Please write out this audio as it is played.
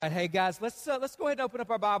Hey guys, let's go ahead and open up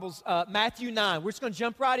our Bibles. Matthew 9. We're just going to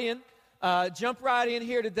jump right in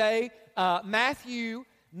here today. Matthew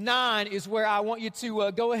 9 is where I want you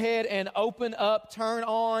to go ahead and open up, turn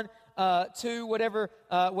on to whatever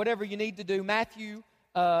you need to do. Matthew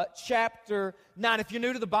chapter 9. If you're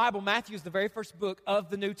new to the Bible, Matthew is the very first book of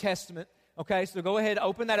the New Testament. Okay, so go ahead,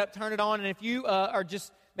 open that up, turn it on, and if you are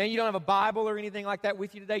just, you don't have a Bible or anything like that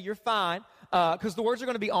with you today, you're fine, because the words are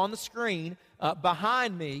going to be on the screen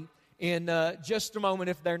behind me in just a moment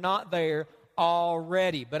if they're not there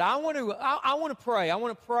already. But I want to pray.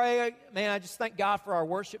 I just thank God for our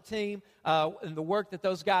worship team and the work that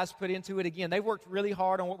those guys put into it. Again, they've worked really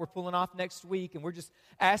hard on what we're pulling off next week, and we're just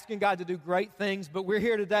asking God to do great things. But we're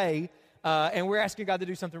here today, and we're asking God to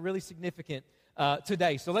do something really significant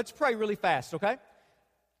today. So let's pray really fast, okay?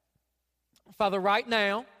 Father, right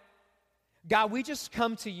now, God, we just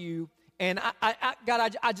come to you, and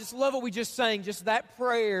God, I just love what we just sang, just that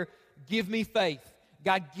prayer, give me faith.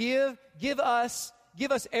 God, give us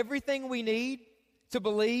everything we need to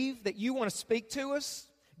believe that you want to speak to us.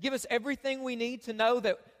 Give us everything we need to know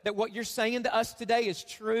that what you're saying to us today is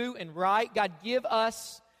true and right. God, give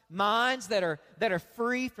us minds that are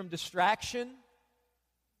free from distraction.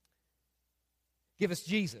 Give us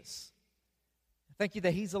Jesus. I thank you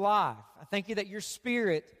that He's alive. I thank you that your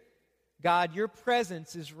Spirit, God, your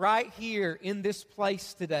presence is right here in this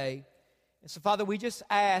place today. And so, Father, we just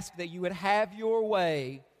ask that you would have your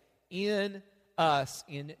way in us.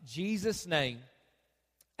 In Jesus' name,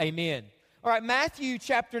 amen. All right, Matthew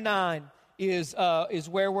chapter 9 is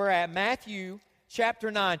where we're at. Matthew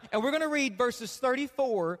chapter 9. And we're going to read verses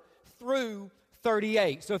 34 through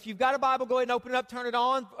 38. So if you've got a Bible, go ahead and open it up, turn it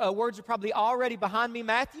on. Words are probably already behind me.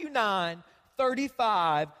 Matthew 9,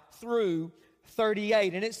 35 through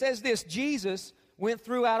 38. And it says this: Jesus went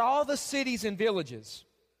throughout all the cities and villages,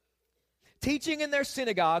 teaching in their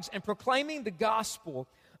synagogues and proclaiming the gospel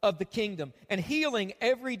of the kingdom and healing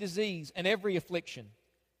every disease and every affliction.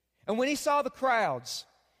 And when he saw the crowds,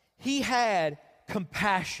 he had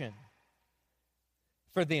compassion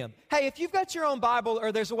for them. Hey, if you've got your own Bible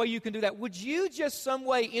or there's a way you can do that, would you just some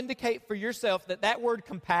way indicate for yourself that word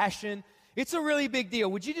compassion, it's a really big deal?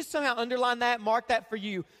 Would you just somehow underline that, mark that for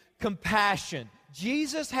you? Compassion.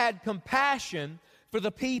 Jesus had compassion for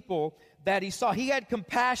the people that he saw. He had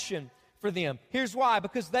compassion for them. Here's why: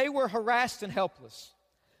 because they were harassed and helpless,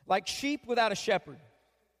 like sheep without a shepherd.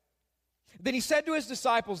 Then he said to his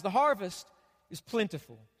disciples, the harvest is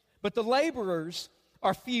plentiful, but the laborers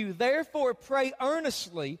are few. Therefore pray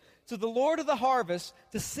earnestly to the Lord of the harvest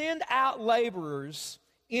to send out laborers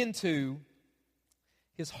into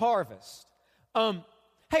his harvest.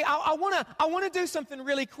 Hey, I want to do something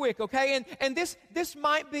really quick, okay? And this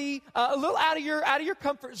might be a little out of your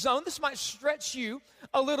comfort zone. This might stretch you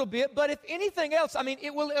a little bit, but if anything else,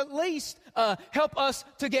 it will at least help us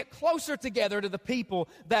to get closer together to the people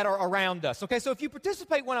that are around us. Okay, so if you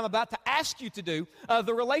participate what I'm about to ask you to do,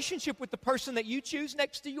 the relationship with the person that you choose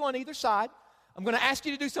next to you on either side, I'm going to ask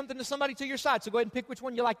you to do something to somebody to your side, so go ahead and pick which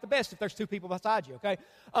one you like the best if there's two people beside you, okay?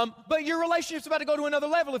 But your relationship's about to go to another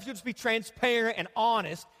level if you'll just be transparent and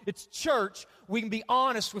honest. It's church. We can be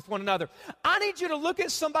honest with one another. I need you to look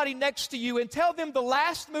at somebody next to you and tell them the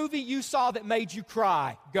last movie you saw that made you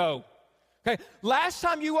cry. Go. Okay, last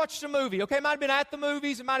time you watched a movie, okay, it might have been at the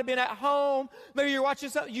movies, it might have been at home, maybe you're watching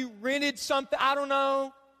something, you rented something, I don't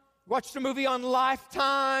know, watched a movie on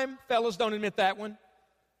Lifetime. Fellas, don't admit that one.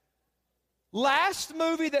 Last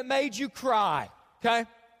movie that made you cry, okay?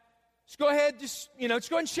 Just go ahead, just go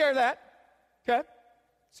ahead and share that, okay?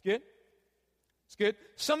 It's good. It's good.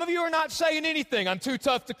 Some of you are not saying anything. I'm too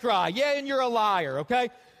tough to cry. Yeah, and you're a liar, okay?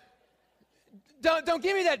 Don't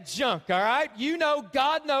give me that junk, all right? You know,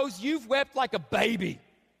 God knows you've wept like a baby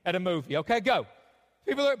at a movie, okay? Go.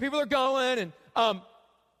 People are going, and,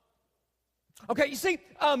 okay, you see,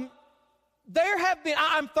 there have been,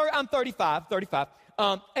 I'm 35,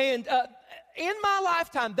 and in my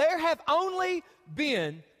lifetime, there have only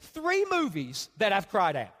been 3 movies that I've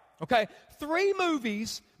cried at, okay? 3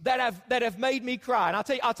 movies that have made me cry, and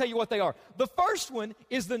I'll tell you what they are. The first one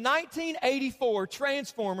is the 1984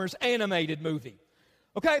 Transformers animated movie,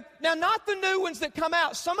 okay? Now, not the new ones that come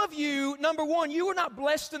out. Some of you, number one, you were not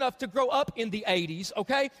blessed enough to grow up in the 80s,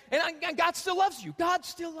 okay? And God still loves you. God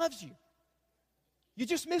still loves you. You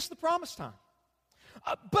just missed the promised time.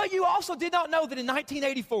 But you also did not know that in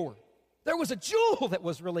 1984, there was a jewel that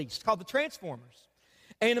was released called the Transformers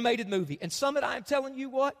animated movie. And Summit, I am telling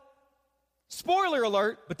you what, spoiler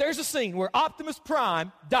alert, but there's a scene where Optimus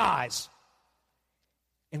Prime dies.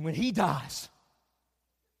 And when he dies,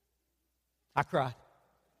 I cried.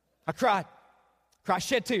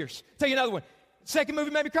 Shed tears. Tell you another one. Second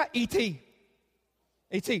movie made me cry, E.T.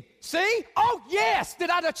 E.T. See? Oh, yes! Did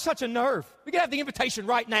I touch such a nerve? We can have the invitation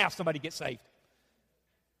right now if somebody gets saved.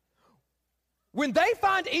 When they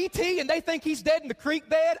find E.T. and they think he's dead in the creek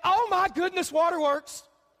bed, oh my goodness, Waterworks.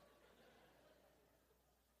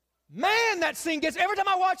 Man, that scene gets, every time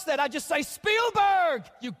I watch that, I just say, Spielberg,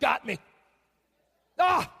 you got me.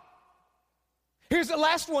 Ah! Here's the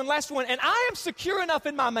last one, and I am secure enough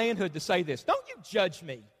in my manhood to say this. Don't you judge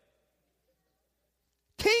me.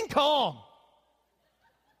 King Kong.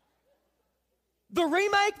 The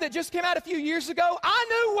remake that just came out a few years ago, I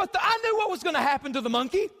knew what was going to happen to the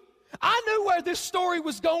monkey. I knew where this story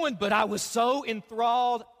was going, but I was so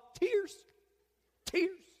enthralled. Tears.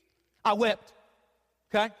 I wept.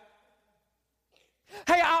 Okay?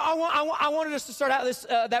 Hey, I wanted us to start out this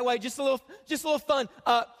that way, just a little fun,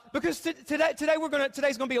 because today's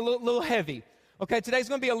going to be a little heavy. Okay, today's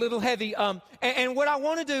going to be a little heavy. And what I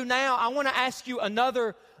want to do now, I want to ask you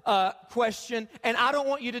another question, and I don't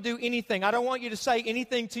want you to do anything. I don't want you to say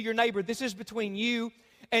anything to your neighbor. This is between you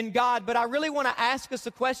and God. But I really want to ask us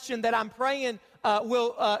a question that I'm praying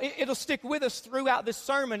it'll stick with us throughout this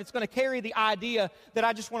sermon. It's going to carry the idea that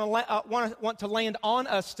I just want to land on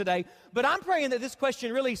us today. But I'm praying that this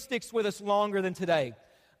question really sticks with us longer than today.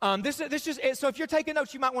 So if you're taking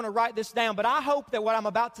notes, you might want to write this down. But I hope that what I'm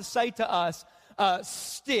about to say to us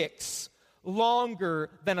sticks longer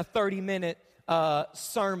than a 30-minute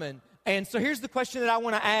sermon. And so here's the question that I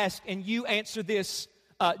want to ask, and you answer this,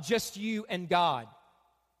 just you and God.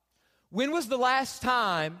 When was the last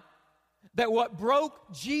time that what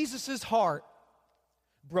broke Jesus' heart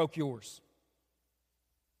broke yours?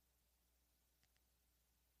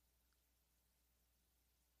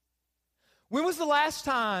 When was the last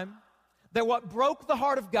time that what broke the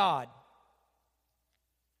heart of God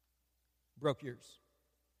broke yours?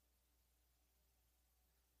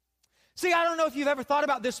 See, I don't know if you've ever thought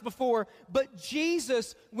about this before, but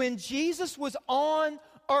Jesus, when Jesus was on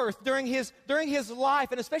earth during his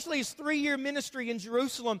life, and especially his 3-year ministry in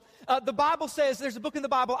Jerusalem, the Bible says, there's a book in the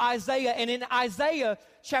Bible, Isaiah, and in Isaiah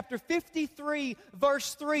chapter 53,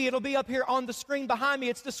 verse 3, it'll be up here on the screen behind me,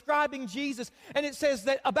 it's describing Jesus, and it says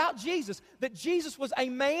that about Jesus, that Jesus was a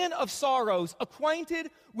man of sorrows, acquainted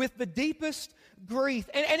with the deepest grief.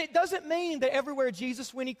 And it doesn't mean that everywhere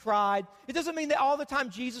Jesus went, he cried. It doesn't mean that all the time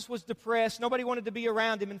Jesus was depressed, nobody wanted to be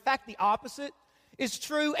around him. In fact, the opposite is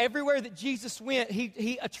true. Everywhere that Jesus went,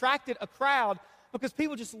 he attracted a crowd because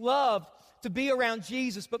people just loved to be around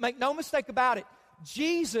Jesus. But make no mistake about it,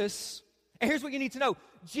 Jesus, and here's what you need to know,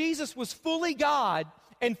 Jesus was fully God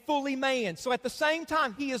and fully man. So at the same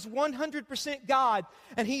time, he is 100% God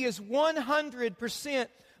and he is 100%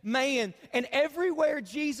 man. And everywhere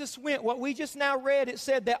Jesus went, what we just now read, it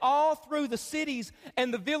said that all through the cities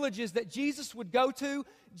and the villages that Jesus would go to,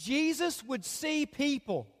 Jesus would see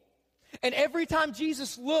people. And every time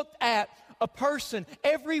Jesus looked at a person,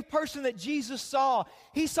 every person that Jesus saw,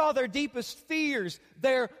 he saw their deepest fears,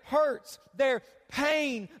 their hurts, their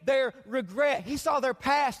pain, their regret. He saw their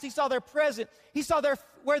past, he saw their present, he saw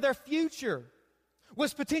where their future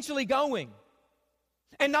was potentially going.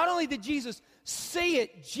 And not only did Jesus see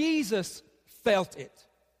it, Jesus felt it.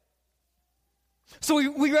 So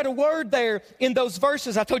we read a word there in those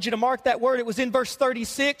verses. I told you to mark that word. It was in verse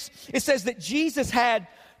 36. It says that Jesus had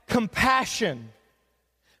compassion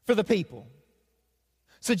for the people.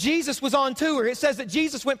 So Jesus was on tour. It says that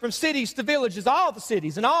Jesus went from cities to villages, all the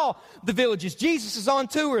cities and all the villages. Jesus is on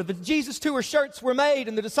tour. The Jesus tour shirts were made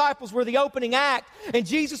and the disciples were the opening act. And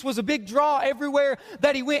Jesus was a big draw everywhere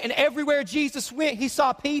that he went. And everywhere Jesus went, he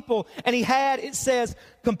saw people and he had, it says,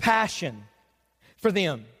 compassion for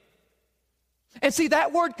them. And see,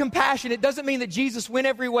 that word compassion, it doesn't mean that Jesus went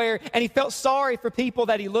everywhere and he felt sorry for people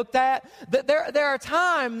that he looked at. There are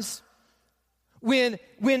times when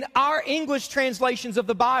our English translations of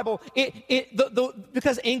the Bible,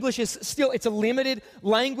 because English is still, it's a limited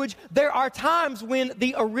language, there are times when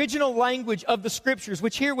the original language of the Scriptures,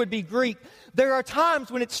 which here would be Greek, there are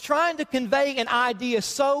times when it's trying to convey an idea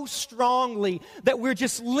so strongly that we're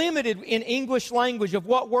just limited in English language of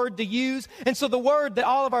what word to use. And so the word that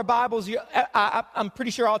all of our Bibles, I'm pretty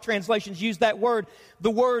sure all translations use that word, the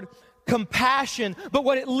word compassion. But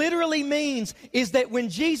what it literally means is that when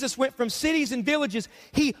Jesus went from cities and villages,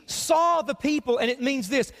 he saw the people, and it means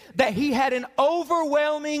this, that he had an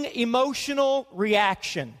overwhelming emotional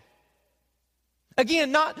reaction.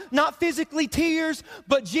 Again, not physically tears,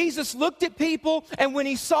 but Jesus looked at people, and when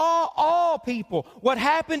he saw all people, what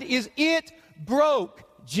happened is it broke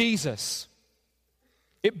Jesus.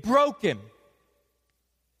 It broke him.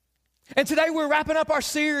 And today we're wrapping up our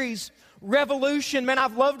series revolution. Man,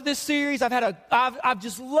 I've loved this series. I've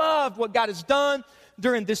just loved what God has done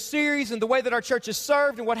during this series and the way that our church has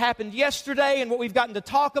served and what happened yesterday and what we've gotten to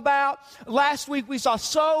talk about. Last week, we saw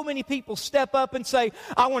so many people step up and say,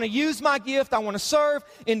 I want to use my gift. I want to serve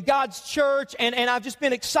in God's church. And I've just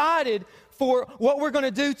been excited for what we're going to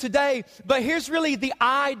do today. But here's really the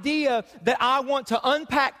idea that I want to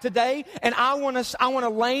unpack today, and I want to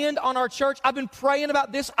land on our church. I've been praying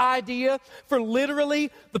about this idea for literally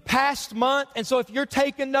the past month. And so if you're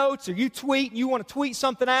taking notes or you tweet and you want to tweet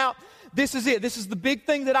something out, this is it. This is the big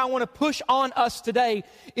thing that I want to push on us today,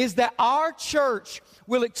 is that our church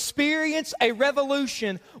will experience a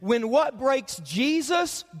revolution when what breaks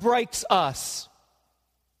Jesus breaks us.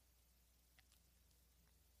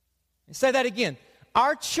 Say that again.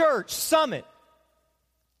 Our church, Summit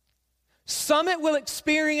will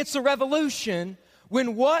experience a revolution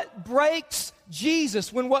when what breaks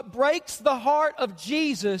Jesus, when what breaks the heart of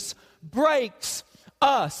Jesus breaks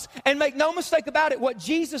us. And make no mistake about it, what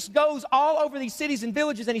Jesus goes all over these cities and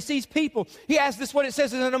villages and he sees people, he has this, what it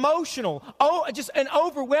says is an emotional, just an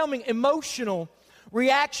overwhelming emotional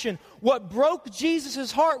reaction. What broke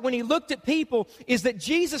Jesus' heart when he looked at people is that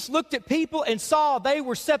Jesus looked at people and saw they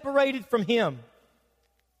were separated from him.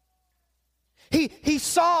 He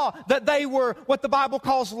saw that they were what the Bible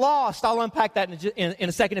calls lost. I'll unpack that in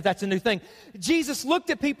a second if that's a new thing. Jesus looked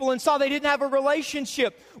at people and saw they didn't have a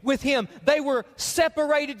relationship with him. They were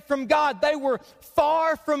separated from God. They were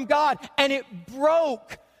far from God. And it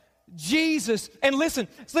broke Jesus. And listen,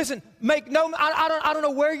 I don't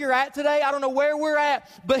know where you're at today. I don't know where we're at,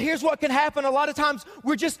 but here's what can happen. A lot of times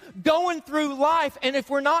we're just going through life, and if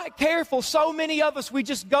we're not careful, so many of us, we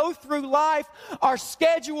just go through life. Our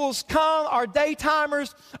schedules come, our day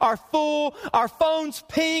timers are full, our phones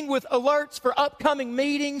ping with alerts for upcoming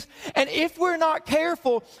meetings, and if we're not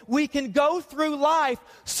careful, we can go through life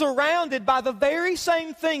surrounded by the very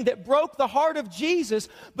same thing that broke the heart of Jesus.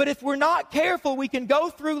 But if we're not careful, we can go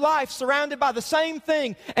through life surrounded by the same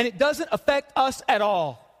thing, and it doesn't affect us at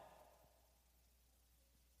all.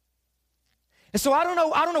 And so I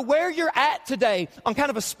don't know where you're at today on kind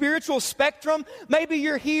of a spiritual spectrum. Maybe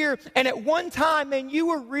you're here and at one time, man, you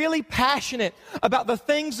were really passionate about the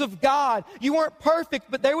things of God. You weren't perfect,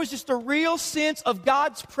 but there was just a real sense of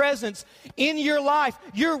God's presence in your life.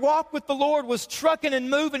 Your walk with the Lord was trucking and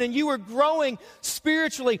moving, and you were growing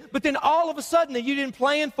spiritually. But then all of a sudden, and you didn't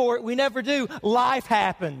plan for it, we never do, life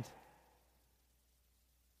happened.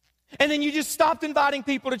 And then you just stopped inviting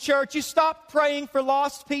people to church. You stopped praying for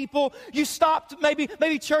lost people. You stopped,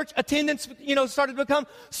 maybe church attendance, started to become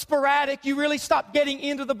sporadic. You really stopped getting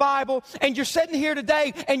into the Bible. And you're sitting here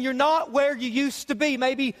today and you're not where you used to be.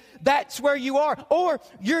 Maybe that's where you are. Or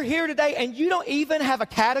you're here today and you don't even have a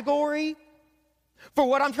category for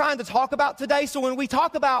what I'm trying to talk about today. So when we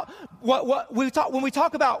talk about when we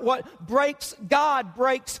talk about what breaks God,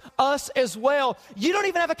 breaks us as well, you don't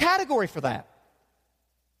even have a category for that.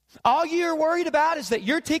 All you're worried about is that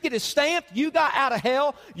your ticket is stamped, you got out of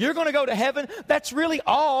hell, you're going to go to heaven. That's really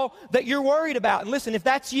all that you're worried about. And listen, if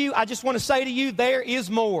that's you, I just want to say to you, there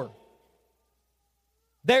is more.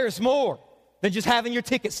 There's more than just having your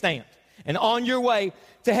ticket stamped and on your way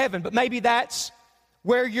to heaven. But maybe that's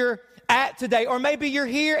where you're at today. Or maybe you're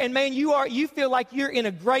here and man, you feel like you're in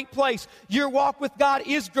a great place. Your walk with God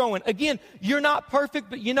is growing. Again, you're not perfect,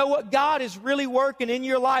 but you know what? God is really working in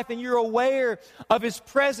your life, and you're aware of His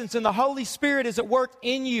presence, and the Holy Spirit is at work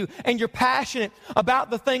in you, and you're passionate about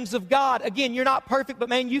the things of God. Again, you're not perfect, but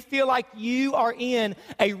man, you feel like you are in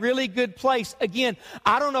a really good place. Again,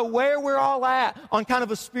 I don't know where we're all at on kind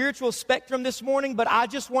of a spiritual spectrum this morning, but I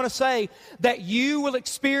just want to say that you will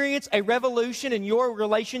experience a revolution in your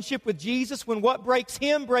relationship with Jesus when what breaks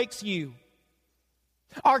Him breaks you.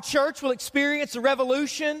 Our church will experience a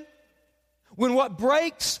revolution when what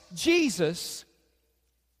breaks Jesus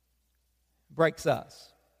breaks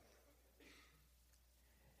us.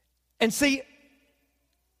 And see,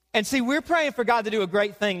 we're praying for God to do a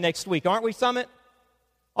great thing next week, aren't we, Summit?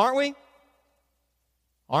 Aren't we?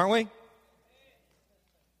 Aren't we?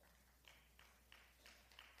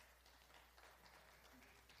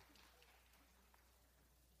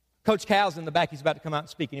 Coach Cal's in the back. He's about to come out and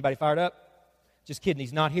speak. Anybody fired up? Just kidding.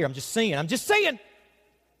 He's not here. I'm just seeing.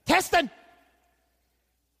 Testing.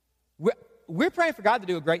 We're praying for God to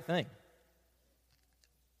do a great thing.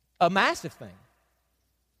 A massive thing.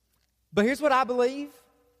 But here's what I believe.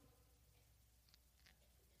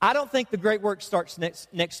 I don't think the great work starts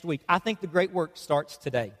next week. I think the great work starts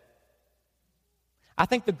today. I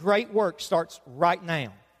think the great work starts right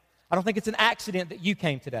now. I don't think it's an accident that you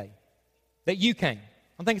came today. That you came.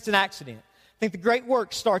 I don't think it's an accident. I think the great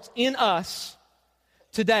work starts in us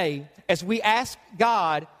today as we ask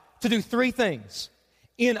God to do three things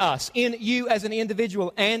in us, in you as an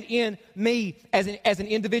individual, and in me as an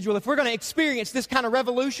individual. If we're going to experience this kind of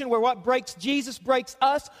revolution where what breaks Jesus breaks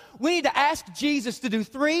us, we need to ask Jesus to do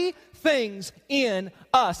three things in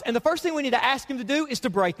us. And the first thing we need to ask Him to do is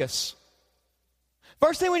to break us.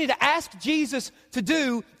 First thing we need to ask Jesus to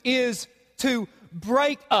do is to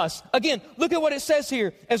break us. Again, look at what it says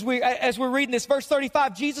here as we're reading this. Verse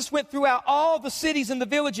 35, Jesus went throughout all the cities and the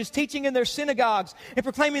villages, teaching in their synagogues and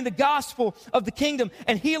proclaiming the gospel of the kingdom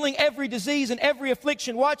and healing every disease and every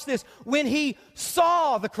affliction. Watch this. When He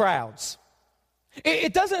saw the crowds.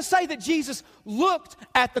 It doesn't say that Jesus looked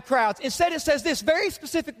at the crowds. Instead, it says this very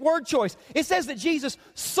specific word choice. It says that Jesus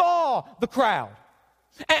saw the crowd.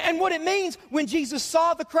 And what it means when Jesus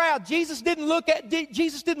saw the crowd, Jesus didn't look at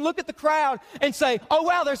the crowd and say, "Oh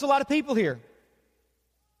wow, there's a lot of people here."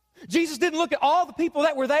 Jesus didn't look at all the people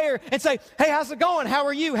that were there and say, "Hey, how's it going? How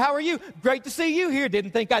are you? How are you? Great to see you here.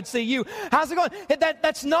 Didn't think I'd see you. How's it going?"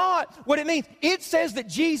 That's not what it means. It says that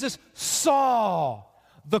Jesus saw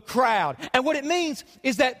the crowd. And what it means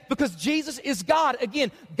is that because Jesus is God,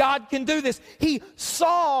 again, God can do this. He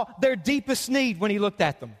saw their deepest need when He looked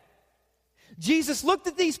at them. Jesus looked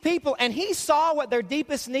at these people and He saw what their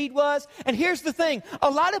deepest need was. And here's the thing. A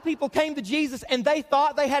lot of people came to Jesus and they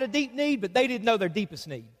thought they had a deep need, but they didn't know their deepest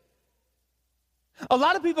need. A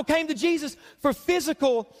lot of people came to Jesus for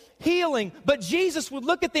physical healing, but Jesus would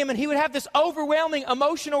look at them and He would have this overwhelming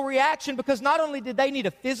emotional reaction because not only did they need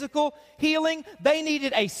a physical healing, they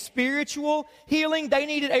needed a spiritual healing. They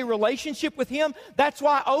needed a relationship with Him. That's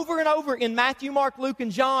why over and over in Matthew, Mark, Luke,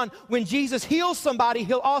 and John, when Jesus heals somebody,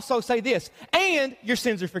 He'll also say this, "And your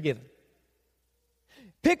sins are forgiven."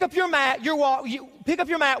 Pick up your mat,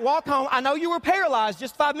 walk home. I know you were paralyzed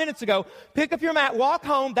just 5 minutes ago. Pick up your mat, walk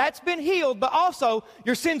home. That's been healed, but also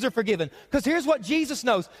your sins are forgiven. Because here's what Jesus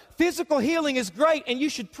knows. Physical healing is great, and you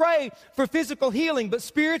should pray for physical healing, but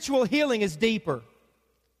spiritual healing is deeper.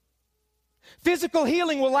 Physical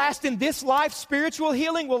healing will last in this life. Spiritual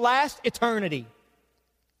healing will last eternity.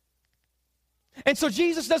 And so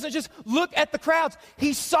Jesus doesn't just look at the crowds.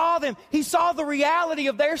 He saw them. He saw the reality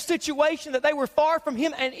of their situation, that they were far from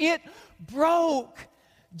Him, and it broke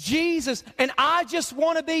Jesus. And I just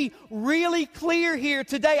want to be really clear here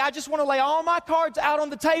today. I just want to lay all my cards out on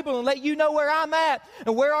the table and let you know where I'm at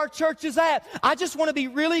and where our church is at. I just want to be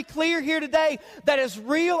really clear here today that as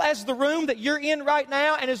real as the room that you're in right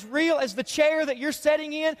now, and as real as the chair that you're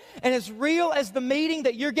sitting in, and as real as the meeting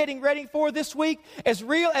that you're getting ready for this week, as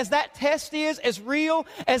real as that test is, as real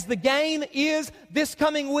as the game is this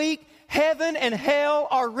coming week, heaven and hell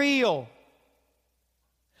are real.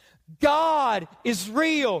 God is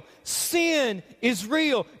real. Sin is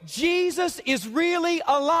real. Jesus is really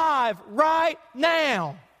alive right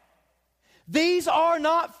now. These are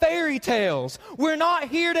not fairy tales. We're not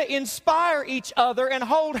here to inspire each other and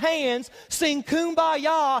hold hands, sing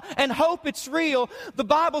kumbaya, and hope it's real. The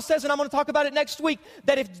Bible says, and I'm going to talk about it next week,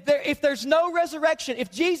 that if there's no resurrection, if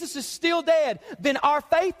Jesus is still dead, then our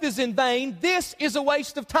faith is in vain. This is a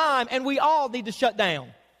waste of time, and we all need to shut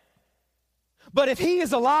down. But if He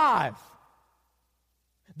is alive,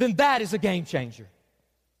 then that is a game changer.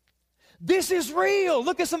 This is real.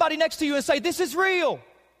 Look at somebody next to you and say, "This is real.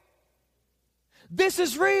 This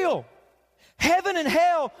is real." Heaven and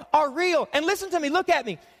hell are real. And listen to me, look at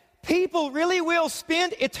me. People really will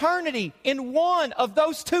spend eternity in one of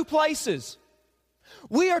those two places.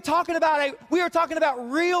 We are talking about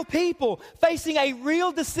real people facing a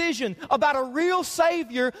real decision about a real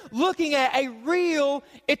Savior, looking at a real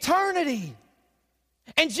eternity.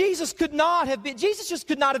 And Jesus just could not have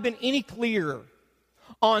been any clearer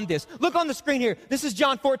on this. Look on the screen here. This is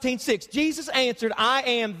John 14:6. Jesus answered, "I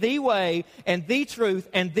am the way and the truth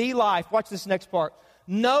and the life." Watch this next part.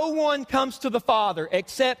 "No one comes to the Father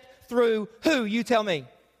except through" who? You tell me.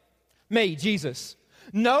 Me, Jesus.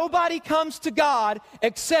 Nobody comes to God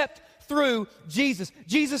except through Jesus.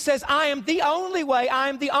 Jesus says, "I am the only way, I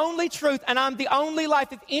am the only truth, and I'm the only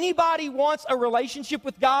life." If anybody wants a relationship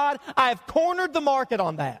with God, I have cornered the market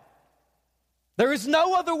on that. There is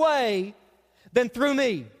no other way than through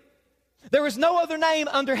me. There is no other name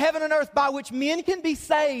under heaven and earth by which men can be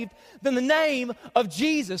saved than the name of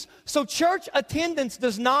Jesus. So church attendance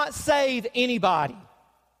does not save anybody.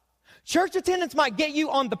 Church attendance might get you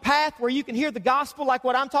on the path where you can hear the gospel like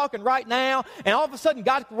what I'm talking right now, and all of a sudden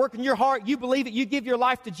God can work in your heart, you believe it, you give your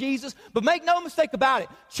life to Jesus. But make no mistake about it,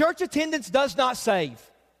 church attendance does not save.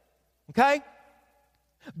 Okay?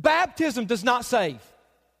 Baptism does not save.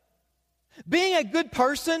 Being a good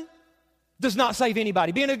person does not save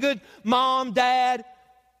anybody. Being a good mom, dad,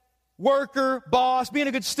 worker, boss, being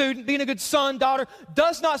a good student, being a good son, daughter,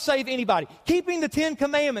 does not save anybody. Keeping the 10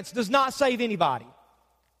 Commandments does not save anybody.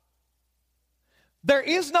 There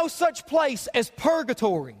is no such place as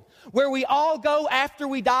purgatory, where we all go after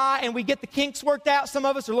we die and we get the kinks worked out. Some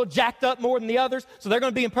of us are a little jacked up more than the others, so they're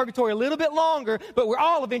going to be in purgatory a little bit longer, but we're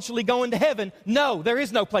all eventually going to heaven. No, there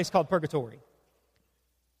is no place called purgatory.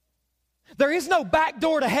 There is no back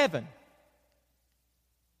door to heaven.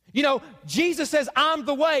 You know, Jesus says, I'm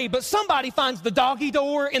the way, but somebody finds the doggy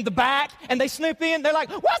door in the back and they snoop in. They're like,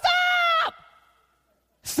 what's up?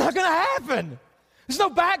 It's not going to happen. There's no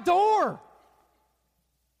back door.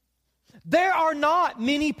 There are not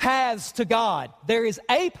many paths to God. There is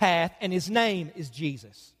a path, and His name is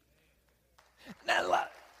Jesus.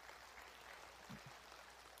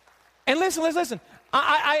 And listen.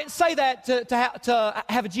 I say that to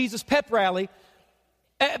have a Jesus pep rally,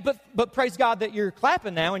 but praise God that you're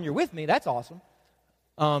clapping now and you're with me. That's awesome.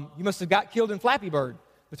 You must have got killed in Flappy Bird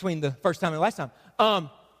between the first time and the last time.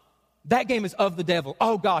 That game is of the devil.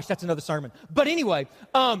 Oh gosh, that's another sermon. But anyway,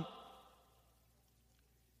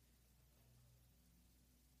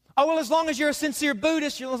 as long as you're a sincere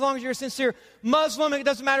Buddhist, as long as you're a sincere Muslim, it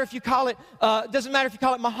doesn't matter if you call it,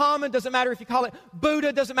 Muhammad, doesn't matter if you call it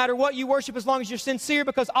Buddha, doesn't matter what you worship, as long as you're sincere,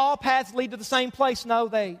 because all paths lead to the same place. No,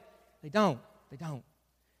 they don't.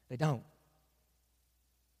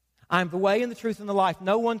 I am the way and the truth and the life.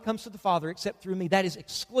 No one comes to the Father except through me. That is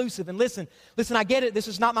exclusive. And listen, I get it. This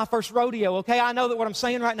is not my first rodeo, okay? I know that what I'm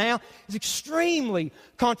saying right now is extremely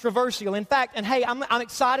controversial. In fact, and hey, I'm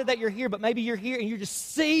excited that you're here, but maybe you're here and you're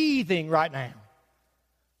just seething right now.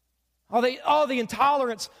 All the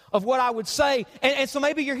intolerance of what I would say. And so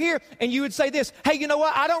maybe you're here and you would say this, hey, you know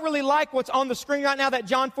what? I don't really like what's on the screen right now, that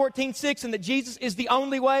John 14:6, and that Jesus is the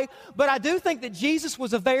only way. But I do think that Jesus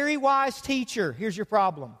was a very wise teacher. Here's your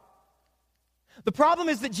problem. The problem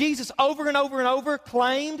is that Jesus over and over and over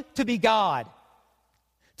claimed to be God.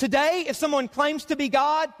 Today, if someone claims to be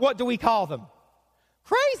God, what do we call them?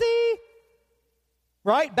 Crazy.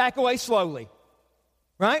 Right? Back away slowly.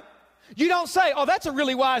 Right? You don't say, oh, that's a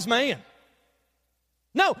really wise man.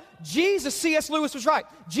 No, Jesus, C.S. Lewis was right.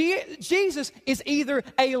 Jesus is either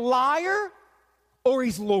a liar or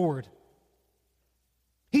He's Lord.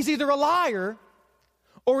 He's either a liar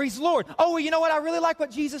or He's Lord. Oh, well, you know what? I really like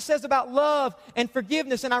what Jesus says about love and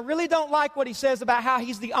forgiveness, and I really don't like what He says about how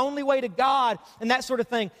He's the only way to God and that sort of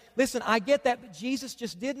thing. Listen, I get that, but Jesus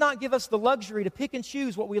just did not give us the luxury to pick and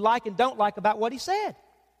choose what we like and don't like about what He said.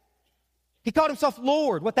 He called Himself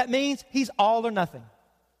Lord. What that means, He's all or nothing.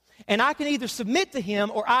 And I can either submit to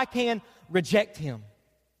Him or I can reject Him.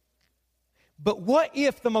 But what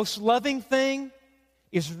if the most loving thing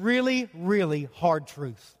is really, really hard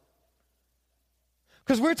truth?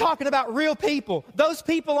 Because we're talking about real people, those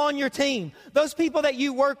people on your team, those people that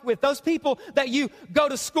you work with, those people that you go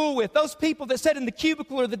to school with, those people that sit in the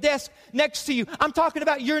cubicle or the desk next to you. I'm talking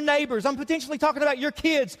about your neighbors. I'm potentially talking about your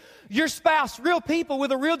kids, your spouse, real people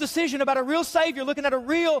with a real decision about a real Savior, looking at a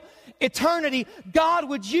real eternity. God,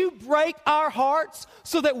 would you break our hearts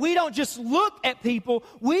so that we don't just look at people,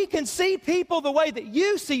 we can see people the way that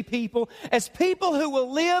you see people, as people who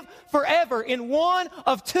will live forever in one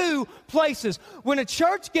of two places. When a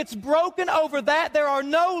church gets broken over that, there are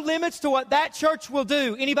no limits to what that church will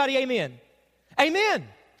do. Anybody amen? Amen.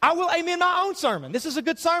 I will amen my own sermon. This is a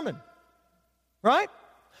good sermon. Right?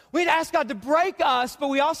 We need to ask God to break us, but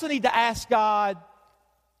we also need to ask God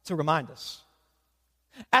to remind us.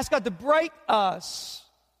 Ask God to break us,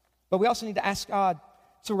 but we also need to ask God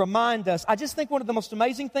to remind us. I just think one of the most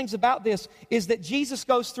amazing things about this is that Jesus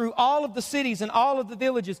goes through all of the cities and all of the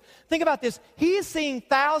villages. Think about this. He is seeing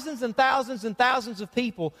thousands and thousands and thousands of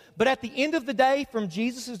people, but at the end of the day, from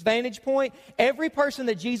Jesus' vantage point, every person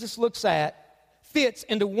that Jesus looks at fits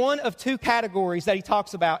into one of two categories that He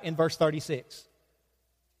talks about in verse 36.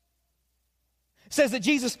 It says that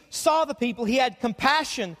Jesus saw the people, He had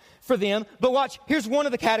compassion for them, but watch, here's one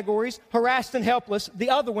of the categories, harassed and helpless.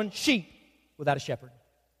 The other one, sheep without a shepherd.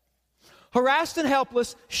 Harassed and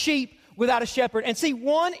helpless, sheep without a shepherd. And see,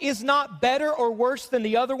 one is not better or worse than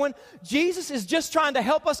the other one. Jesus is just trying to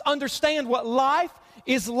help us understand what life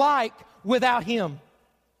is like without Him.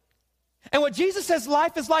 And what Jesus says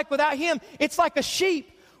life is like without Him, it's like a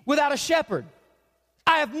sheep without a shepherd.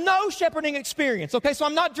 I have no shepherding experience, okay? So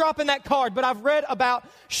I'm not dropping that card, but I've read about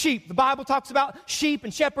sheep. The Bible talks about sheep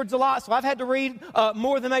and shepherds a lot, so I've had to read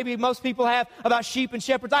more than maybe most people have about sheep and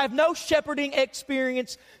shepherds. I have no shepherding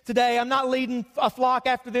experience today. I'm not leading a flock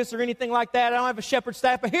after this or anything like that. I don't have a shepherd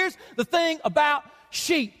staff. But here's the thing about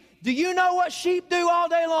sheep. Do you know what sheep do all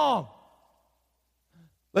day long?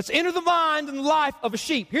 Let's enter the mind and the life of a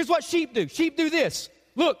sheep. Here's what sheep do. Sheep do this.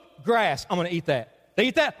 Look, grass. I'm going to eat that. They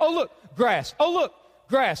eat that. Oh, look, grass. Oh, look,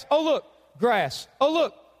 grass. Oh, look, grass. Oh,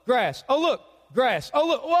 look, grass. Oh, look, grass. Oh,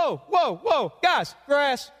 look. Whoa, whoa, whoa. Guys,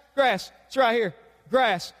 grass, grass. It's right here.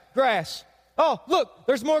 Grass, grass. Oh, look,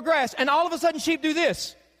 there's more grass. And all of a sudden, sheep do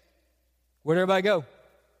this. Where'd everybody go?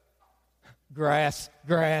 Grass,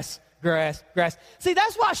 grass, grass, grass. See,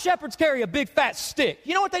 that's why shepherds carry a big fat stick.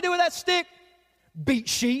 You know what they do with that stick? Beat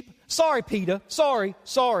sheep. Sorry, PETA. Sorry.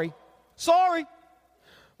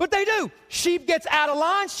 But they do. Sheep gets out of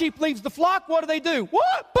line. Sheep leaves the flock. What do?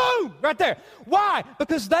 What? Boom! Right there. Why?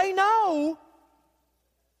 Because they know.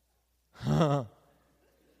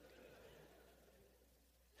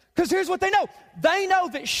 Because here's what they know. They know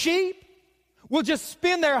that sheep will just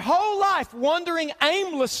spend their whole life wandering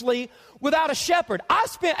aimlessly without a shepherd. I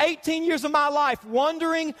spent 18 years of my life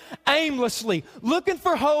wandering aimlessly, looking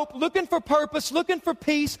for hope, looking for purpose, looking for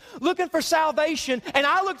peace, looking for salvation, and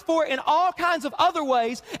I looked for it in all kinds of other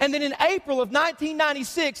ways. And then in April of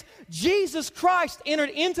 1996, Jesus Christ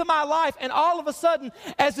entered into my life, and all of a sudden,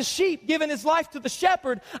 as a sheep giving his life to the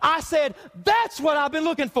shepherd, I said, that's what I've been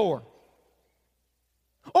looking for.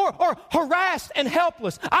 Or harassed and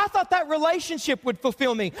helpless. I thought that relationship would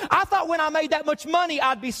fulfill me. I thought when I made that much money,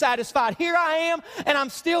 I'd be satisfied. Here I am, and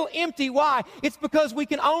I'm still empty. Why? It's because we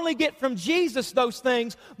can only get from Jesus those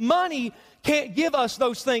things. Money can't give us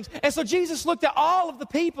those things. And so Jesus looked at all of the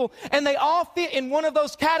people, and they all fit in one of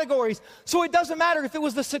those categories. So it doesn't matter if it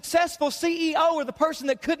was the successful CEO or the person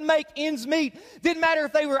that couldn't make ends meet. Didn't matter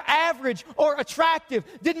if they were average or attractive.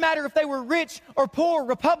 Didn't matter if they were rich or poor,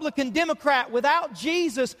 Republican, Democrat. Without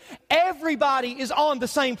Jesus, everybody is on the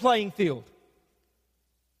same playing field.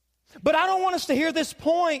 But I don't want us to hear this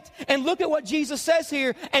point and look at what Jesus says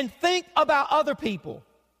here and think about other people.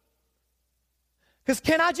 Because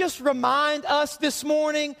can I just remind us this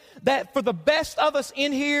morning that for the best of us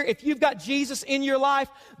in here, if you've got Jesus in your life,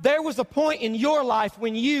 there was a point in your life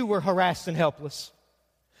when you were harassed and helpless.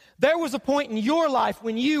 There was a point in your life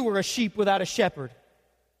when you were a sheep without a shepherd.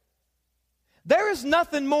 There is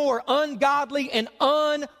nothing more ungodly and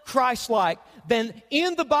un-Christ-like than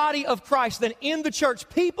in the body of Christ, than in the church,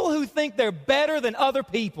 people who think they're better than other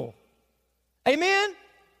people. Amen?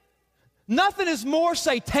 Nothing is more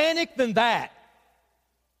satanic than that.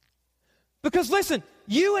 Because listen,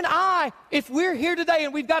 you and I, if we're here today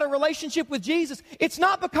and we've got a relationship with Jesus, it's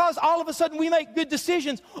not because all of a sudden we make good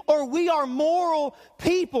decisions or we are moral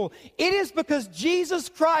people. It is because Jesus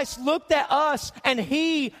Christ looked at us and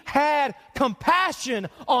he had compassion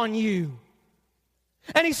on you.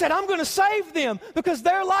 And he said, I'm going to save them because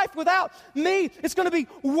their life without me, it's going to be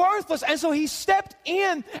worthless. And so he stepped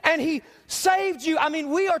in and he saved you. I mean,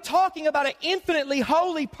 we are talking about an infinitely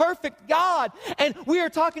holy, perfect God. And we are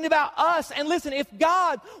talking about us. And listen, if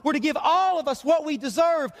God were to give all of us what we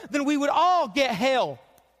deserve, then we would all get hell.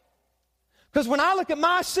 Because when I look at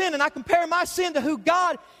my sin and I compare my sin to who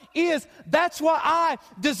God is, that's what I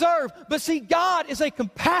deserve. But see, God is a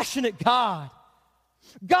compassionate God.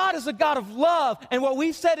 God is a God of love, and what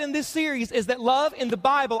we've said in this series is that love in the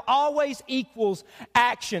Bible always equals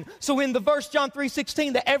action. So in the verse John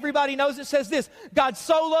 3:16 that everybody knows, it says this: God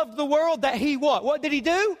so loved the world that he what? What did he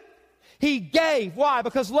do? He gave. Why?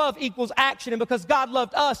 Because love equals action, and because God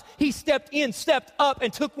loved us, he stepped in, stepped up,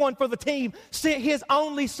 and took one for the team, sent his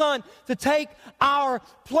only son to take our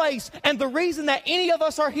place. And the reason that any of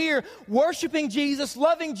us are here worshiping Jesus,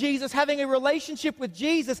 loving Jesus, having a relationship with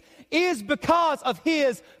Jesus is because of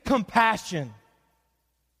his compassion.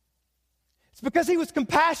 It's because he was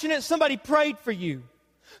compassionate. Somebody prayed for you.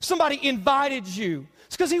 Somebody invited you.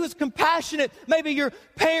 It's because he was compassionate. Maybe your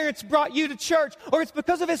parents brought you to church, or it's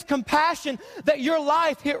because of his compassion that your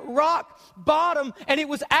life hit rock bottom, and it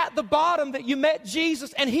was at the bottom that you met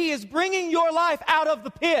Jesus, and he is bringing your life out of the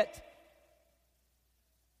pit.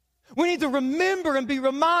 We need to remember and be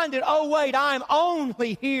reminded, oh wait, I am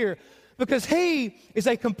only here because he is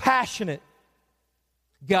a compassionate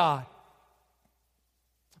God.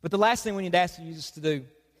 But the last thing we need to ask Jesus to do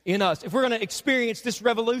in us, if we're going to experience this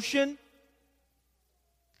revolution,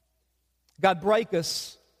 God break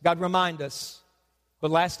us, God remind us, but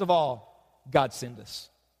last of all, God send us.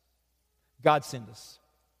 God send us.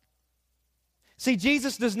 See,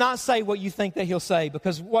 Jesus does not say what you think that he'll say,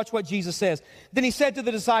 because watch what Jesus says. Then he said to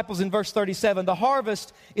the disciples in verse 37, the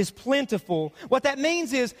harvest is plentiful. What that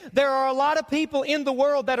means is there are a lot of people in the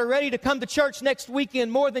world that are ready to come to church next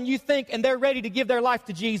weekend more than you think, and they're ready to give their life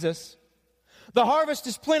to Jesus. The harvest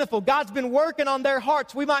is plentiful. God's been working on their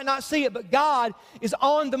hearts. We might not see it, but God is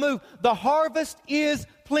on the move. The harvest is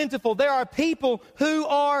plentiful. There are people who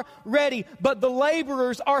are ready, but the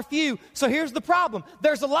laborers are few. So here's the problem.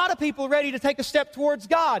 There's a lot of people ready to take a step towards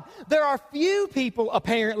God. There are few people,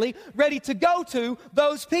 apparently, ready to go to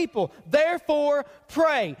those people. Therefore,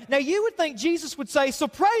 pray. Now, you would think Jesus would say, so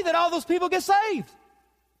pray that all those people get saved.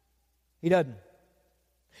 He doesn't.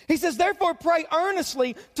 He says, therefore, pray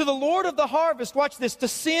earnestly to the Lord of the harvest, watch this, to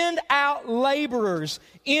send out laborers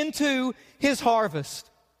into His harvest.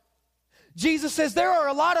 Jesus says, there are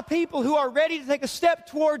a lot of people who are ready to take a step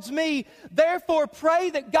towards me. Therefore, pray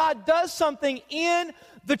that God does something in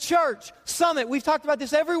the church. Summit, we've talked about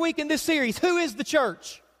this every week in this series. Who is the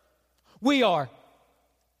church? We are.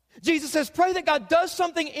 Jesus says, pray that God does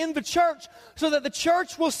something in the church so that the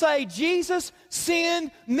church will say, Jesus,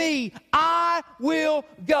 send me. I will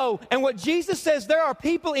go. And what Jesus says, there are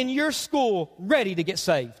people in your school ready to get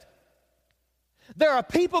saved. There are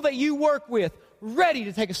people that you work with ready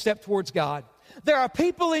to take a step towards God. There are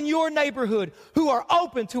people in your neighborhood who are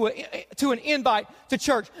open to an invite to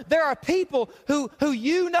church. There are people who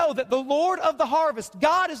you know that the Lord of the harvest,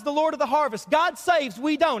 God is the Lord of the harvest. God saves,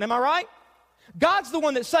 we don't. Am I right? God's the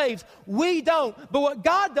one that saves, we don't. But what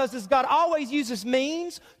God does is God always uses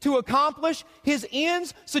means to accomplish His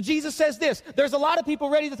ends. So Jesus says this, there's a lot of people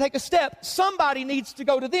ready to take a step. Somebody needs to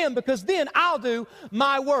go to them because then I'll do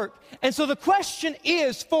my work. And so the question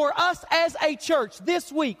is for us as a church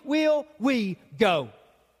this week, will we go?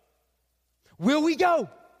 Will we go?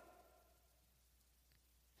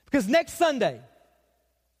 Because next Sunday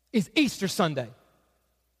is Easter Sunday.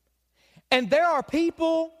 And there are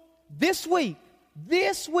people this week,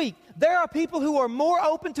 there are people who are more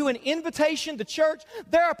open to an invitation to church.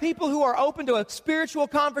 There are people who are open to a spiritual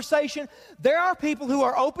conversation. There are people who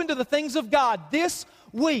are open to the things of God this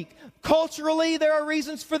week. Culturally, there are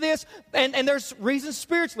reasons for this, and there's reasons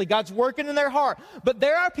spiritually. God's working in their heart. But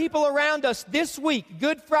there are people around us this week,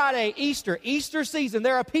 Good Friday, Easter season.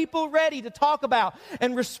 There are people ready to talk about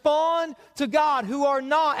and respond to God who are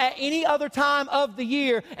not at any other time of the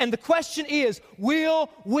year. And the question is, will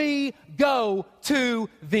we go to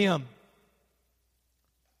them?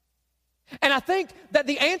 And I think that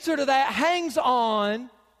the answer to that hangs on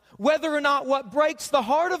whether or not what breaks the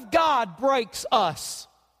heart of God breaks us.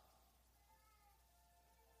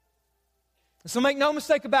 So make no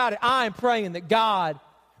mistake about it, I am praying that God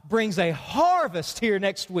brings a harvest here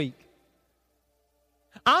next week.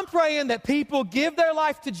 I'm praying that people give their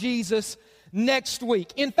life to Jesus next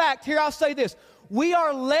week. In fact, here I'll say this. We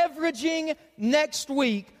are leveraging next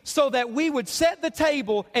week so that we would set the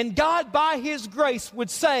table and God, by His grace,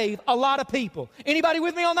 would save a lot of people. Anybody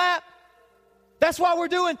with me on that? That's why we're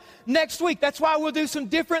doing next week. That's why we'll do some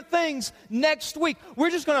different things next week. We're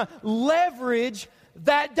just going to leverage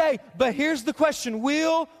that day. But here's the question,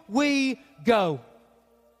 will we go?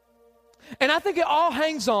 And I think it all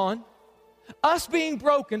hangs on us being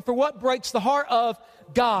broken for what breaks the heart of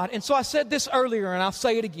God. And so I said this earlier, and I'll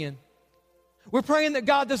say it again. We're praying that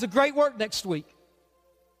God does a great work next week.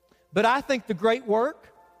 But I think the great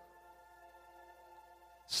work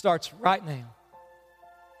starts right now.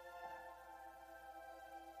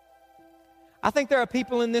 I think there are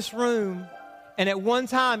people in this room, and at one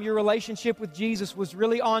time your relationship with Jesus was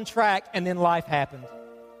really on track, and then life happened.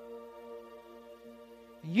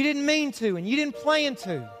 You didn't mean to, and you didn't plan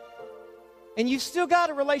to. And you've still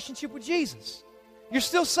got a relationship with Jesus. You're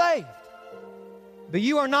still saved. But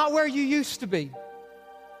you are not where you used to be.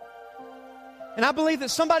 And I believe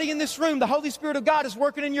that somebody in this room, the Holy Spirit of God is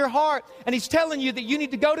working in your heart, and He's telling you that you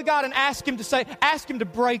need to go to God and ask Him to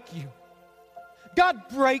break you. God,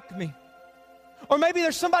 break me. Or maybe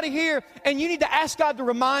there's somebody here and you need to ask God to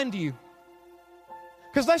remind you.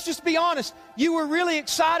 Because let's just be honest, you were really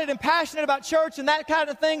excited and passionate about church and that kind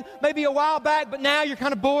of thing maybe a while back, but now you're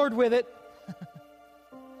kind of bored with it.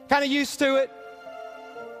 Kind of used to it.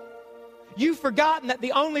 You've forgotten that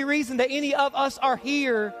the only reason that any of us are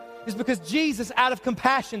here is because Jesus, out of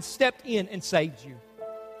compassion, stepped in and saved you.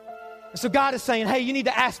 And so God is saying, hey, you need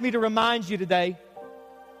to ask me to remind you today.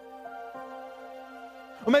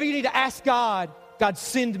 Or maybe you need to ask God, God,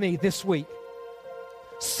 send me this week.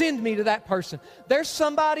 Send me to that person. There's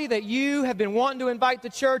somebody that you have been wanting to invite to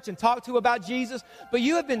church and talk to about Jesus, but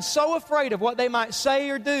you have been so afraid of what they might say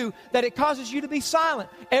or do that it causes you to be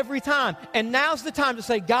silent every time. And now's the time to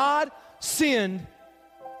say, God, send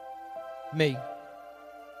me.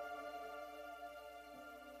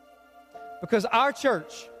 Because our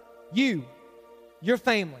church, you, your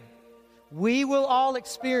family, we will all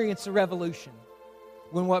experience a revolution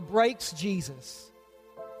when what breaks Jesus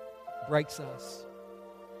breaks us.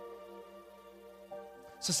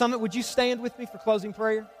 So Summit, would you stand with me for closing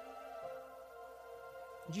prayer?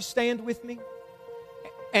 Would you stand with me?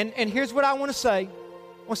 And here's what I want to say.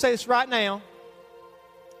 I want to say this right now.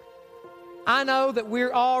 I know that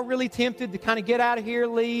we're all really tempted to kind of get out of here,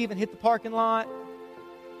 leave, and hit the parking lot.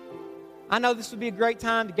 I know this would be a great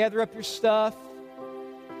time to gather up your stuff,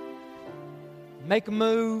 make a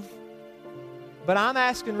move. But I'm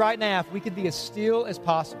asking right now if we could be as still as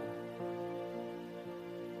possible.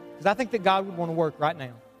 Because I think that God would want to work right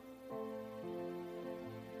now.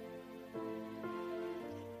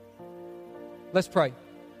 Let's pray.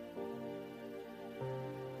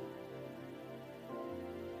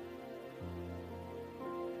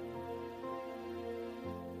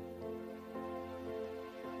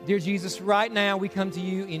 Dear Jesus, right now we come to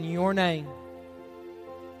you in your name.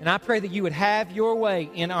 And I pray that you would have your way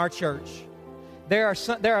in our church. There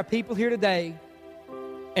are people here today,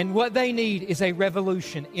 and what they need is a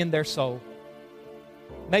revolution in their soul.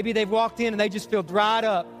 Maybe they've walked in and they just feel dried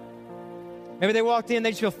up. Maybe they walked in and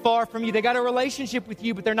they just feel far from you. They got a relationship with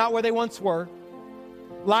you, but they're not where they once were.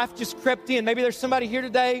 Life just crept in. Maybe there's somebody here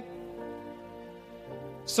today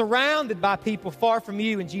surrounded by people far from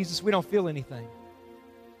you, and Jesus, we don't feel anything.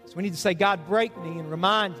 So we need to say, God, break me and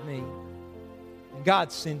remind me, and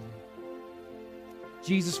God, send me.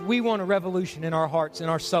 Jesus, we want a revolution in our hearts, in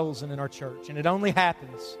our souls, and in our church. And it only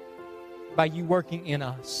happens by you working in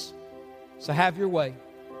us. So have your way.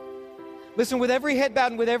 Listen, with every head bowed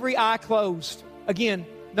and with every eye closed, again,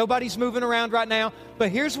 nobody's moving around right now, but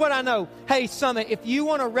here's what I know. Hey, Summit, if you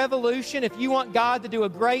want a revolution, if you want God to do a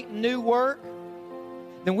great new work,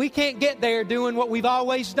 then we can't get there doing what we've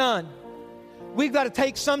always done.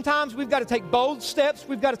 Sometimes we've got to take bold steps,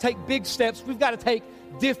 we've got to take big steps, we've got to take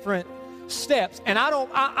different steps. And I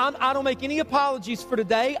don't make any apologies for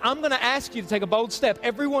today. I'm going to ask you to take a bold step,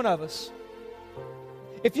 every one of us.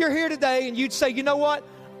 If you're here today and you'd say, you know what?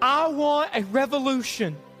 I want a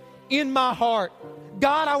revolution in my heart.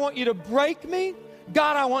 God, I want you to break me.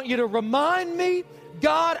 God, I want you to remind me.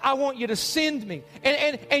 God, I want you to send me.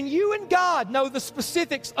 And you and God know the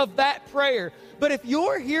specifics of that prayer. But if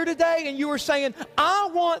you're here today and you are saying, I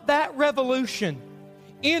want that revolution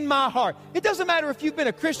in my heart. It doesn't matter if you've been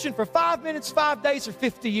a Christian for 5 minutes, 5 days, or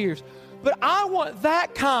 50 years. But I want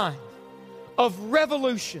that kind of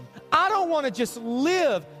revolution. I don't want to just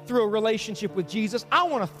live through a relationship with Jesus. I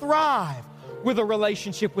want to thrive with a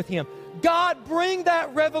relationship with Him. God, bring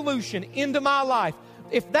that revolution into my life.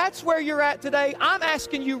 If that's where you're at today, I'm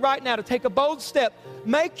asking you right now to take a bold step.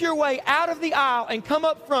 Make your way out of the aisle and come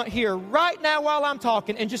up front here right now while I'm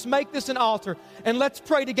talking and just make this an altar. And let's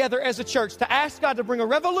pray together as a church to ask God to bring a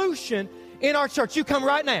revolution in our church. You come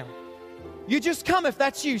right now. You just come if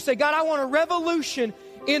that's you. Say, God, I want a revolution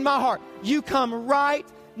in my heart. You come right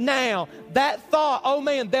now. That thought, oh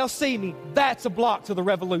man, they'll see me, that's a block to the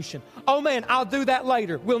revolution. Oh man, I'll do that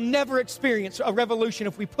later. We'll never experience a revolution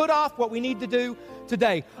if we put off what we need to do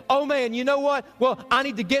today. Oh man, you know what? Well, I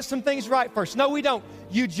need to get some things right first. No, we don't.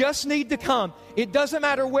 You just need to come. It doesn't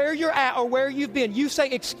matter where you're at or where you've been. You say,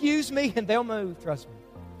 excuse me, and they'll move, trust me.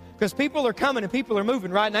 Because people are coming and people are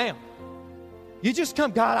moving right now. You just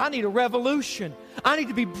come, God, I need a revolution. I need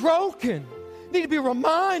to be broken. I need to be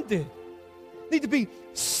reminded. I need to be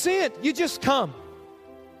sent. You just come.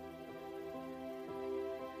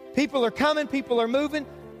 People are coming. People are moving.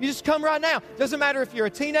 You just come right now. Doesn't matter if you're a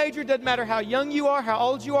teenager. Doesn't matter how young you are, how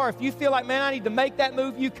old you are. If you feel like, man, I need to make that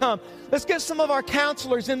move, you come. Let's get some of our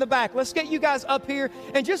counselors in the back. Let's get you guys up here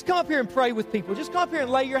and just come up here and pray with people. Just come up here and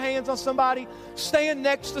lay your hands on somebody. Stand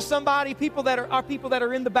next to somebody. People that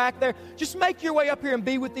are in the back there. Just make your way up here and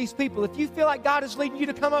be with these people. If you feel like God is leading you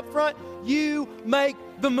to come up front, you make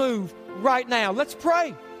the move right now. Let's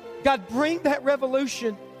pray. God, bring that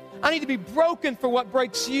revolution. I need to be broken for what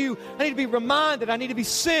breaks you. I need to be reminded. I need to be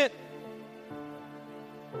sent.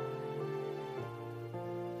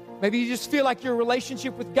 Maybe you just feel like your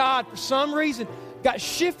relationship with God, for some reason, got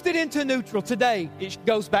shifted into neutral. Today, it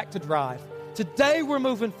goes back to drive. Today, we're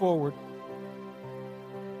moving forward.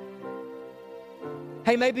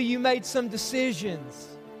 Hey, maybe you made some decisions.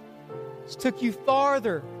 This took you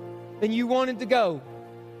farther than you wanted to go.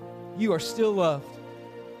 You are still loved.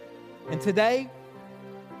 And today,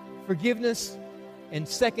 forgiveness and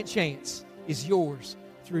second chance is yours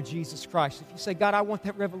through Jesus Christ. If you say, God, I want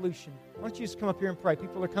that revolution, why don't you just come up here and pray?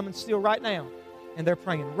 People are coming still right now, and they're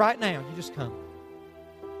praying right now. You just come.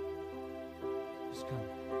 Just come.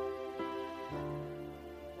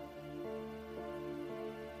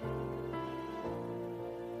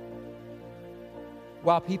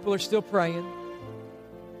 While people are still praying,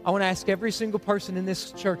 I want to ask every single person in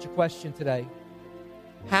this church a question today.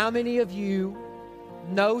 How many of you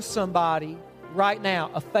know somebody right now,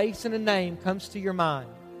 a face and a name comes to your mind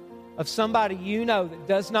of somebody you know that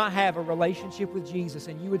does not have a relationship with Jesus,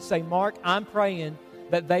 and you would say, Mark, I'm praying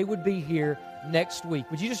that they would be here next week.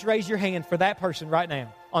 Would you just raise your hand for that person right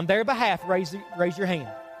now? On their behalf, raise your hand.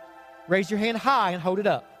 Raise your hand high and hold it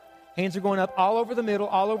up. Hands are going up all over the middle,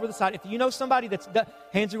 all over the side. If you know somebody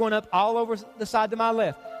hands are going up all over the side to my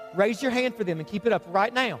left, raise your hand for them and keep it up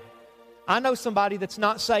right now. I know somebody that's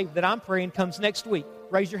not saved that I'm praying comes next week.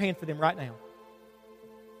 Raise your hand for them right now.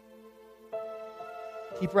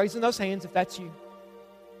 Keep raising those hands if that's you.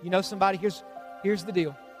 You know somebody, here's the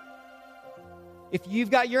deal. If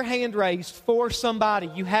you've got your hand raised for somebody,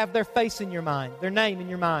 you have their face in your mind, their name in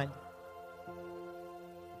your mind.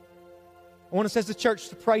 I want us as a church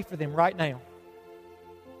to pray for them right now.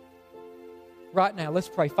 Right now, let's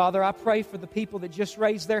pray. Father, I pray for the people that just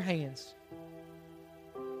raised their hands.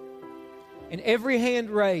 And every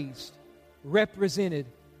hand raised represented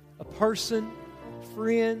a person,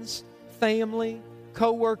 friends, family,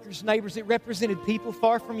 co-workers, neighbors. It represented people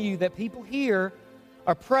far from you that people here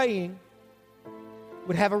are praying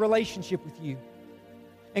would have a relationship with you.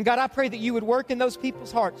 And God, I pray that you would work in those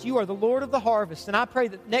people's hearts. You are the Lord of the harvest. And I pray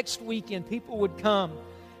that next weekend people would come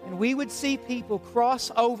and we would see people cross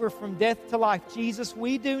over from death to life. Jesus,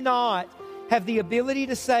 we do not have the ability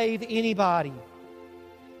to save anybody.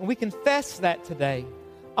 And we confess that today.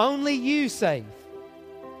 Only you save.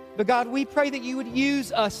 But God, we pray that you would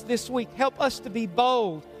use us this week. Help us to be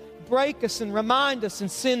bold. Break us and remind us and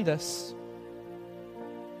send us.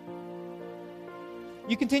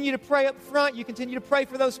 You continue to pray up front. You continue to pray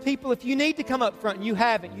for those people. If you need to come up front and you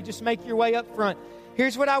haven't, you just make your way up front.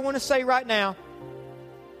 Here's what I want to say right now.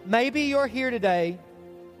 Maybe you're here today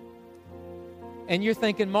and you're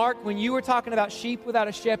thinking, Mark, when you were talking about sheep without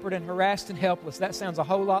a shepherd and harassed and helpless, that sounds a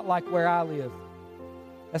whole lot like where I live.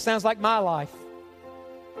 That sounds like my life.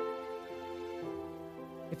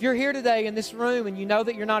 If you're here today in this room and you know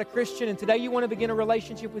that you're not a Christian and today you want to begin a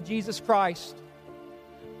relationship with Jesus Christ,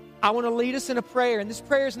 I want to lead us in a prayer. And this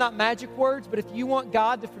prayer is not magic words, but if you want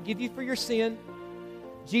God to forgive you for your sin,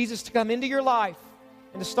 Jesus to come into your life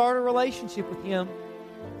and to start a relationship with Him,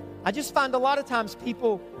 I just find a lot of times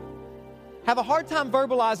people have a hard time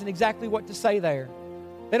verbalizing exactly what to say there.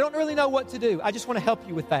 They don't really know what to do. I just want to help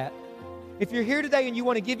you with that. If you're here today and you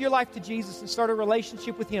want to give your life to Jesus and start a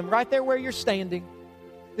relationship with Him, right there where you're standing,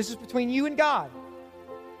 this is between you and God.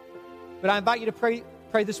 But I invite you to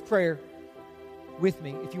pray this prayer with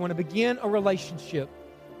me. If you want to begin a relationship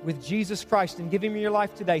with Jesus Christ and give Him your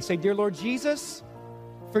life today, say, Dear Lord Jesus,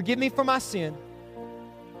 forgive me for my sin.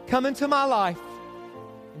 Come into my life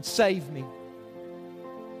and save me.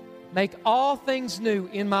 Make all things new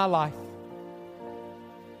in my life.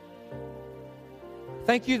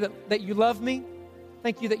 Thank you that you love me.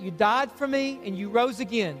 Thank you that you died for me and you rose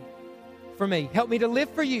again for me. Help me to live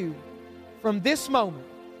for you from this moment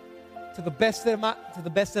to the best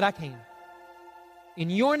that I can. In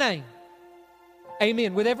your name,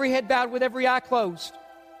 amen. With every head bowed, with every eye closed.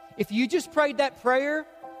 If you just prayed that prayer,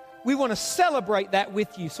 we want to celebrate that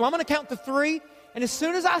with you. So I'm going to count to 3, and as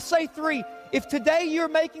soon as I say 3, if today you're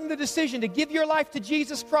making the decision to give your life to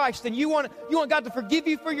Jesus Christ and you want God to forgive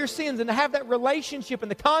you for your sins and to have that relationship and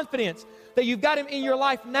the confidence that you've got Him in your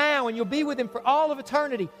life now and you'll be with Him for all of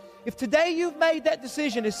eternity, if today you've made that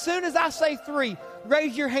decision, as soon as I say 3,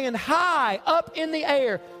 raise your hand high up in the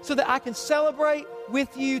air so that I can celebrate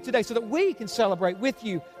with you today, so that we can celebrate with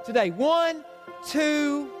you today. 1,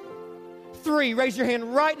 2, 3. Raise your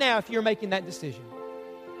hand right now if you're making that decision.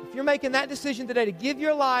 If you're making that decision today to give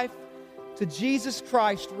your life to Jesus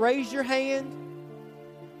Christ, raise your hand.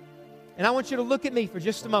 And I want you to look at me for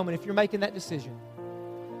just a moment if you're making that decision.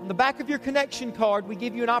 On the back of your connection card, we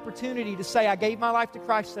give you an opportunity to say, I gave my life to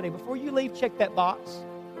Christ today. Before you leave, check that box.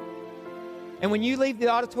 And when you leave the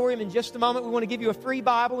auditorium in just a moment, we want to give you a free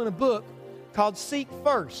Bible and a book called Seek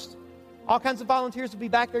First. All kinds of volunteers will be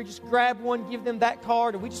back there. Just grab one, give them that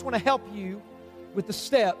card, and we just want to help you with the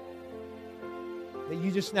step that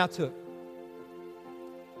you just now took.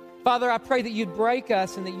 Father, I pray that you'd break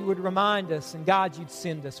us and that you would remind us, and God, you'd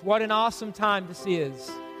send us. What an awesome time this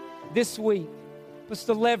is this week. Help us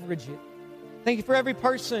to leverage it. Thank you for every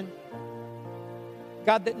person,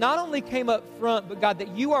 God, that not only came up front, but God,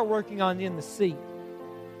 that you are working on in the seat,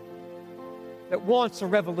 that wants a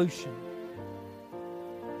revolution.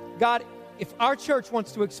 God, if our church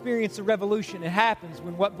wants to experience a revolution, it happens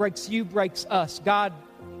when what breaks you breaks us. God,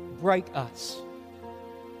 break us.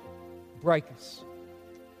 Break us.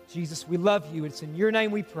 Jesus, we love you. It's in your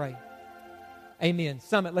name we pray. Amen.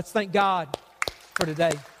 Summit, let's thank God for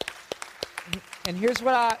today. And here's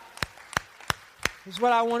what I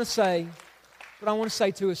want to say. What I want to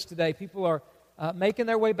say to us today. People are making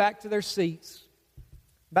their way back to their seats.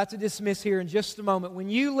 About to dismiss here in just a moment. When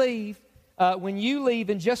you leave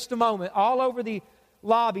in just a moment, all over the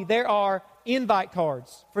lobby, there are invite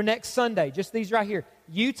cards for next Sunday. Just these right here.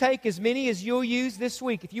 You take as many as you'll use this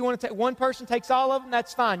week. If you want to take, one person takes all of them,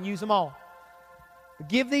 that's fine. Use them all. But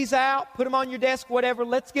give these out. Put them on your desk, whatever.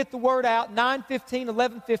 Let's get the word out. 9:15,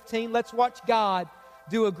 11:15. Let's watch God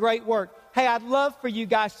do a great work. Hey, I'd love for you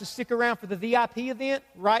guys to stick around for the VIP event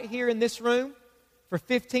right here in this room for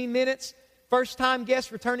 15 minutes. First-time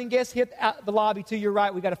guests, returning guests, hit out the lobby to your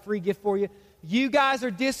right. We got a free gift for you. You guys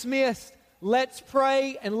are dismissed. Let's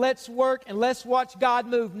pray and let's work and let's watch God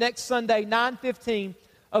move next Sunday, 9:15,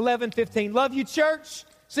 11:15. Love you, church.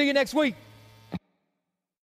 See you next week.